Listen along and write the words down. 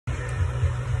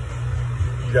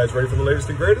You guys ready for the latest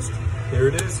and greatest? Here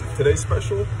it is, today's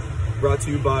special, brought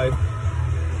to you by,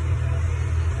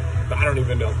 I don't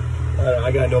even know.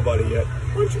 I got nobody yet.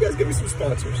 Why don't you guys give me some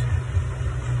sponsors?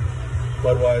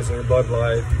 Budweiser, Bud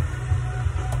Light,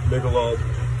 Michelob.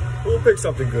 We'll pick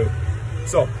something good.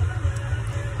 So,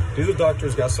 Diesel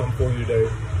Doctor's got something for you today.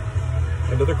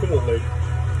 Another coolant leak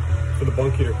for the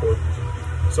bunk heater core.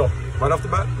 So, right off the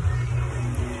bat,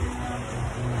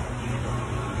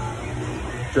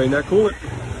 drain that coolant.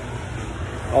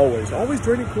 Always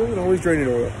draining coolant, always draining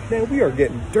oil. Man, we are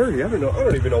getting dirty. I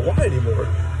don't even know why anymore.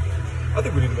 I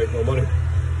think we need to make more money.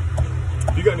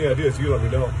 If you got any ideas, you let me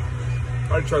know.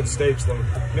 I tried the stage thing,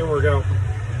 didn't work out.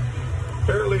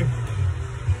 Apparently,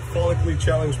 follically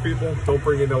challenged people don't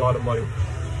bring in a lot of money.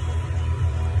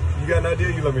 You got an idea,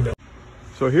 you let me know.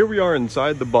 So here we are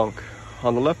inside the bunk.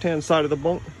 On the left-hand side of the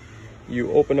bunk, you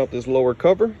open up this lower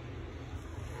cover.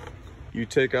 You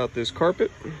take out this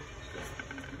carpet.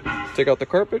 Take out the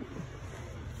carpet,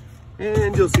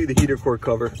 and you'll see the heater core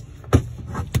cover.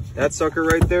 That sucker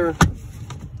right there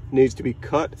needs to be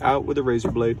cut out with a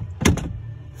razor blade.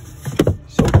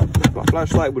 So if my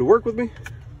flashlight would work with me,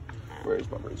 where's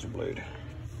my razor blade?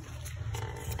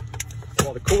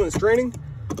 While the coolant's draining,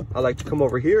 I like to come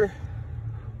over here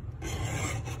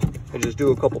and just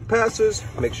do a couple passes,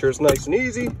 make sure it's nice and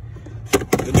easy.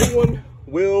 The new one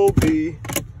will be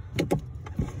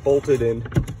bolted in.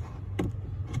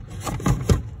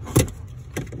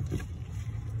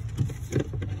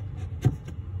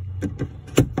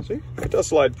 See, it does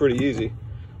slide pretty easy.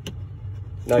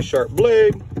 Nice sharp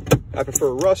blade. I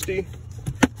prefer rusty,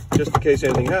 just in case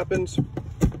anything happens.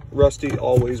 Rusty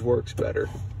always works better.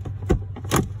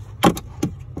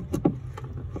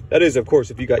 That is, of course,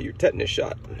 if you got your tetanus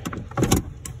shot.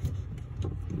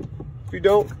 If you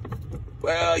don't,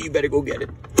 well, you better go get it.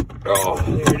 Oh,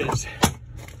 there it is.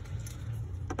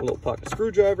 A little pocket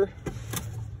screwdriver.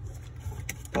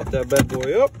 Pop that bad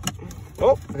boy up.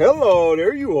 Oh, hello,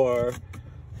 there you are.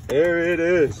 There it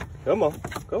is. Come on,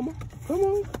 come on, come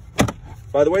on.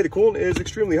 By the way, the coolant is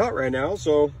extremely hot right now,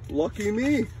 so lucky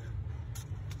me.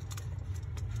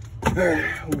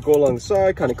 We'll go along the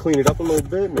side, kind of clean it up a little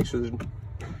bit, make sure there's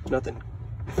nothing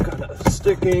kind of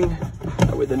sticking.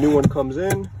 That way the new one comes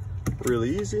in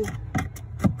really easy.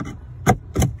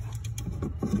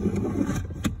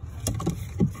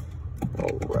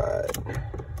 All right.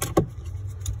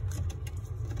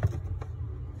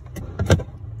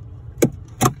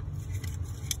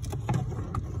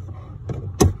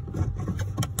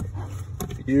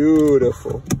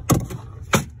 Beautiful.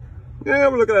 Yeah,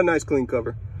 we're looking at a nice clean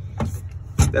cover.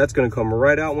 That's gonna come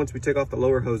right out once we take off the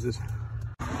lower hoses.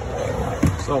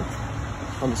 So,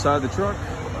 on the side of the truck,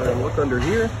 I'm gonna look under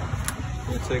here.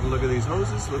 Let's take a look at these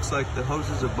hoses. Looks like the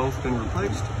hoses have both been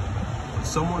replaced.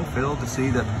 Someone failed to see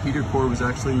that the heater core was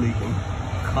actually leaking.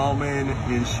 Common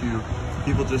issue.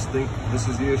 People just think this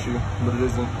is the issue, but it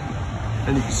isn't.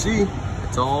 And you can see,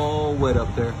 it's all wet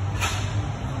up there.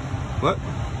 What?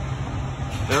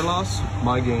 Their loss,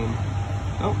 my gain.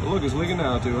 Oh, look, it's leaking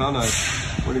now too, how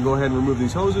nice. We're gonna go ahead and remove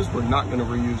these hoses. We're not gonna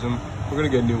reuse them. We're gonna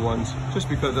get new ones, just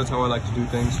because that's how I like to do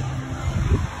things.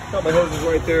 Got my hoses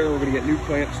right there. We're gonna get new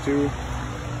clamps too.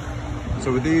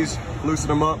 So with these, loosen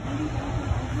them up,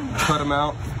 cut them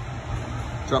out,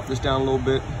 drop this down a little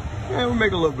bit, and we'll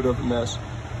make a little bit of a mess.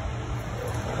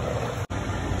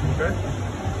 Okay,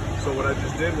 so what I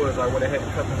just did was I went ahead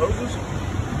and cut the hoses.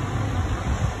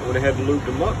 I went ahead and lubed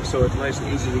them up so it's nice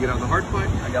and easy to get out of the hard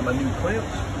pipe. I got my new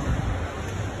clamps.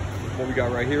 What we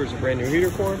got right here is a brand new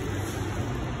heater core.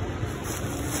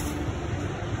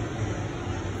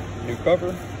 New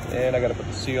cover, and I gotta put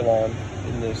the seal on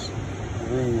in this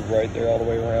groove right there all the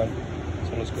way around.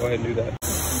 So let's go ahead and do that.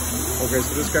 Okay,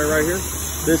 so this guy right here,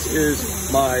 this is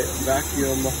my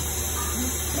vacuum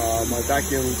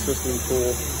system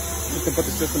tool. Just to put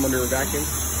the system under a vacuum.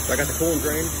 So I got the coolant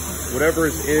drain. Whatever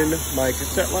is in my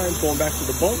cassette line going back to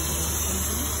the bunk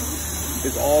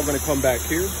is all gonna come back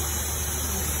here.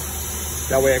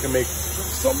 That way I can make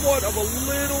somewhat of a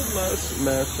little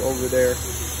mess over there.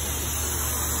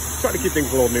 Try to keep things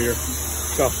a little neater.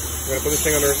 So I'm gonna put this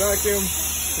thing under a vacuum.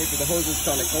 Wait till the hoses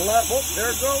kind of collapse. Oh,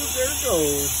 there it goes, there it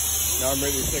goes. Now I'm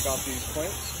ready to take off these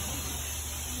clamps.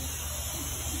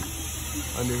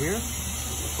 Under here.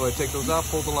 Go ahead, take those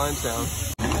off, pull the lines down.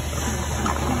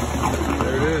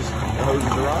 There it is. The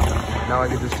hoses are off. Now I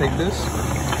can just take this,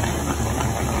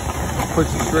 push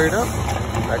it straight up.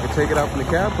 I can take it out from the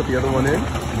cab, put the other one in,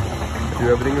 do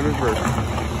everything in reverse.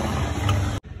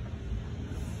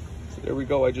 So there we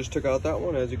go. I just took out that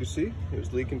one. As you can see, it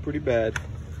was leaking pretty bad.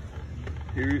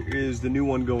 Here is the new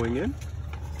one going in.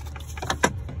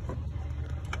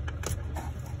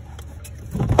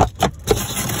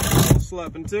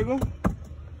 slap and tickle.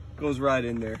 Goes right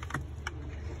in there.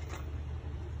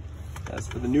 As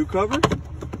for the new cover,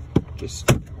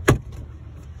 just a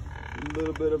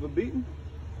little bit of a beating,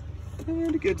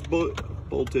 and it gets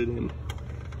bolted in.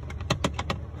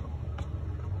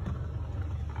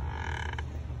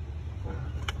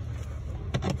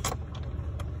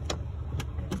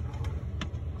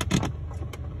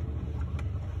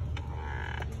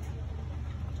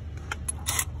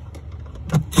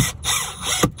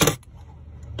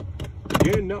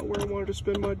 Again, not where I wanted to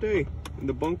spend my day, in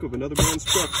the bunk of another man's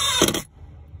truck.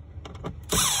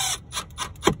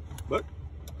 But,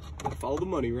 gotta follow the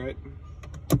money, right?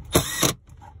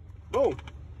 Boom,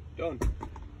 done.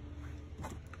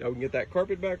 Now we can get that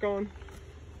carpet back on,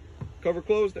 cover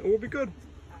closed, and we'll be good.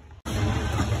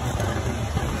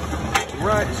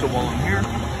 Right, so while I'm here,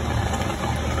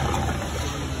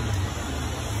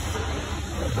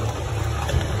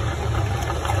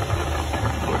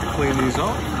 clean these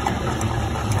off.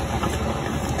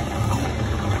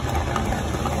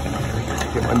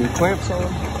 Get my new clamps on.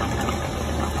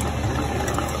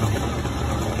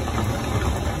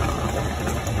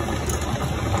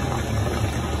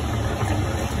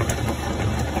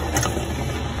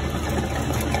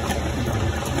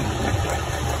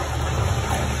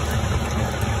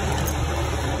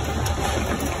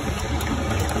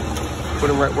 Put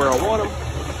them right where I want them.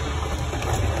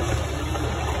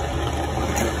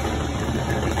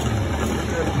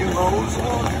 Got new hose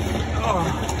on. Oh,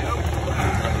 yep.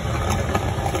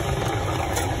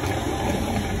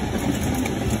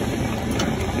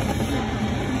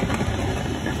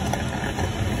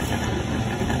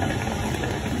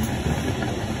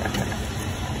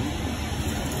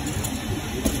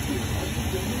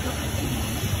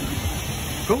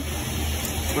 Cool.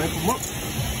 Clamp them up.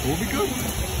 We'll be good.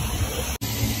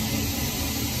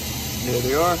 There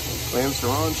they are. Clamps are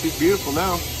on. She's beautiful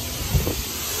now.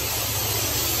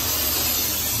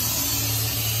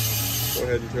 Go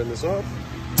ahead and turn this off.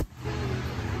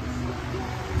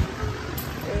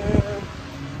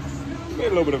 And made a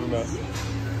little bit of a mess.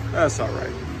 That's all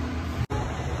right.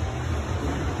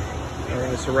 All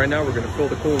right, so right now we're going to fill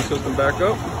the cooling system back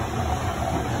up.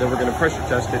 Then we're going to pressure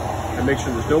test it and make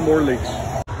sure there's no more leaks.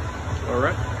 All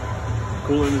right,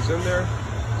 coolant is in there.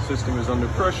 System is under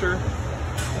pressure.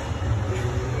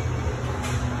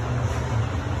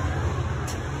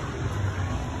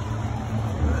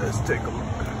 Let's take a look.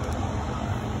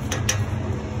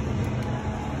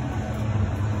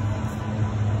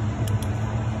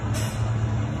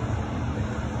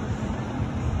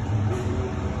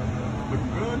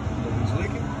 Looking good, nothing's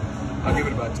leaking. I'll give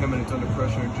it about 10 minutes under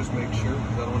pressure and just make sure,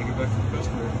 because I don't want to get back to the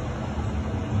customer if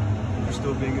there's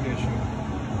still being an issue.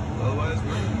 Otherwise,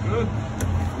 we're good.